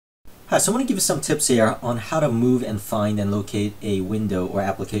Hi, so I want to give you some tips here on how to move and find and locate a window or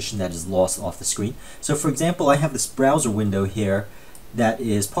application that is lost off the screen. So for example, I have this browser window here that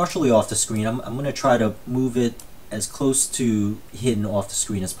is partially off the screen. I'm going to try to move it as close to hidden off the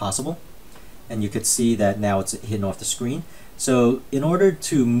screen as possible. And you could see that now it's hidden off the screen. So in order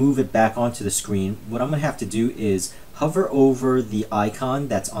to move it back onto the screen, what I'm going to have to do is hover over the icon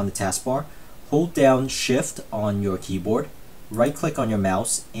that's on the taskbar, hold down Shift on your keyboard, right click on your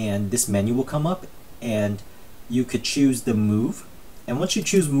mouse, and this menu will come up and you could choose the move. And once you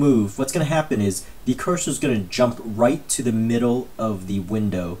choose move, what's going to happen is the cursor is going to jump right to the middle of the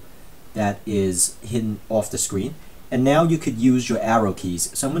window that is hidden off the screen. And now you could use your arrow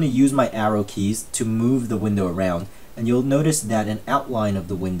keys. So I'm going to use my arrow keys to move the window around, and you'll notice that an outline of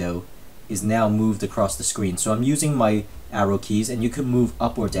the window is now moved across the screen. So I'm using my arrow keys, and you can move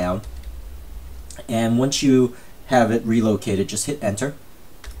up or down. And once you have it relocated, just hit enter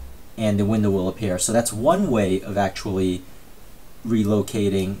and the window will appear. So that's one way of actually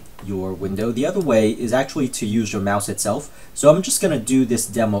relocating your window. The other way is actually to use your mouse itself. So I'm just going to do this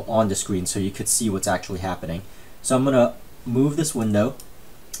demo on the screen so you could see what's actually happening. So I'm going to move this window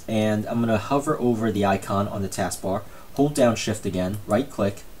and I'm going to hover over the icon on the taskbar, hold down Shift again, right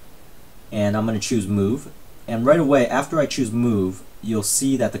click, and I'm going to choose move. And right away after I choose move, you'll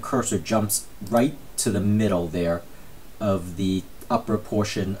see that the cursor jumps right to the middle there of the upper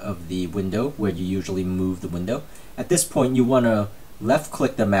portion of the window where you usually move the window. At this point you want to left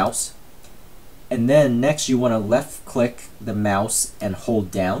click the mouse, and then next you want to left click the mouse and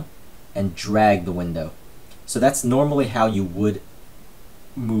hold down and drag the window. So that's normally how you would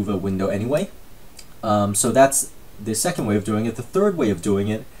move a window anyway. So that's the second way of doing it. The third way of doing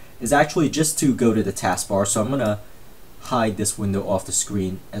it is actually just to go to the taskbar. So I'm going to hide this window off the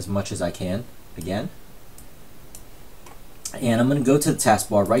screen as much as I can again. And I'm going to go to the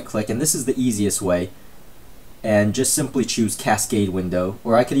taskbar, right click, and this is the easiest way, and just simply choose Cascade Window,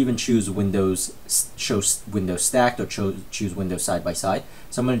 or I could even choose Windows, show window stacked, or choose window side by side.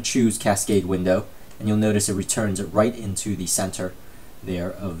 So I'm going to choose Cascade Window, and you'll notice it returns it right into the center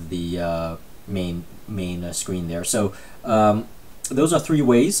there of the main screen there. So those are three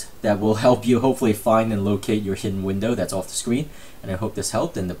ways that will help you hopefully find and locate your hidden window that's off the screen. And I hope this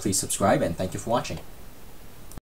helped, and please subscribe, and thank you for watching.